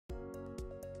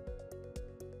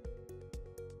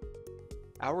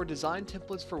Our design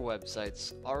templates for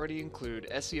websites already include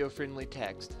SEO-friendly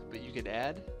text, but you can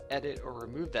add, edit, or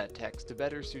remove that text to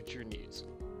better suit your needs.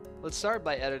 Let's start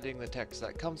by editing the text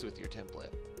that comes with your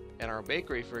template. In our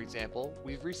bakery, for example,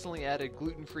 we've recently added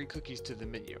gluten-free cookies to the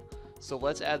menu, so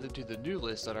let's add them to the new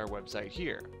list on our website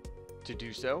here. To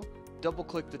do so,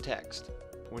 double-click the text.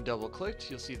 When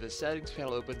double-clicked, you'll see the settings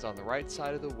panel opens on the right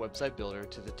side of the website builder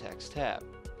to the text tab.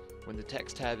 When the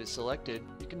text tab is selected,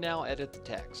 you can now edit the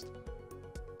text.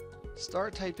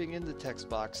 Start typing in the text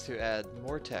box to add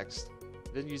more text,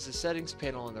 then use the settings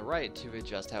panel on the right to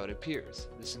adjust how it appears.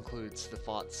 This includes the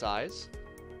font size,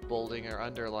 bolding or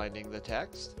underlining the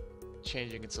text,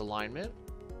 changing its alignment,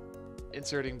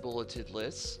 inserting bulleted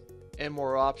lists, and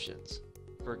more options.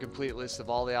 For a complete list of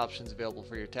all the options available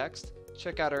for your text,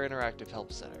 check out our interactive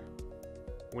help center.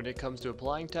 When it comes to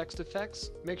applying text effects,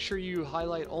 make sure you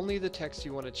highlight only the text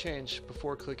you want to change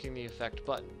before clicking the effect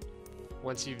button.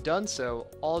 Once you've done so,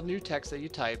 all new text that you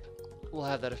type will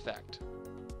have that effect.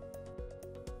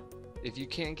 If you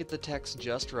can't get the text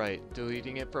just right,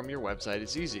 deleting it from your website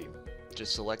is easy.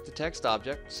 Just select the text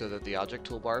object so that the object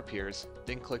toolbar appears,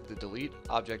 then click the Delete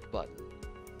Object button.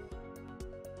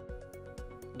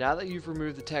 Now that you've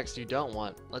removed the text you don't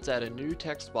want, let's add a new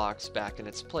text box back in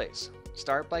its place.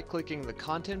 Start by clicking the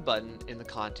Content button in the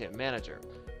Content Manager.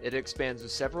 It expands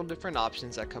with several different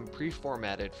options that come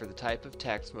pre-formatted for the type of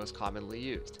text most commonly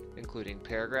used, including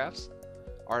paragraphs,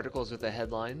 articles with a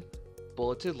headline,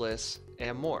 bulleted lists,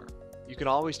 and more. You can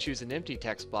always choose an empty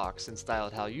text box and style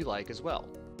it how you like as well.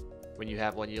 When you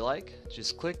have one you like,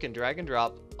 just click and drag and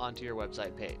drop onto your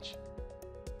website page.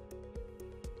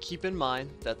 Keep in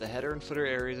mind that the header and footer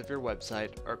areas of your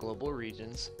website are global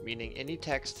regions, meaning any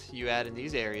text you add in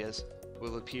these areas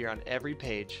will appear on every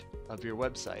page of your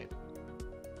website.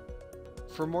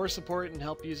 For more support and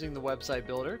help using the website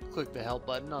builder, click the Help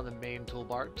button on the main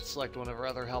toolbar to select one of our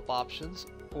other help options,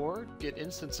 or get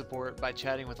instant support by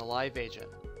chatting with a live agent.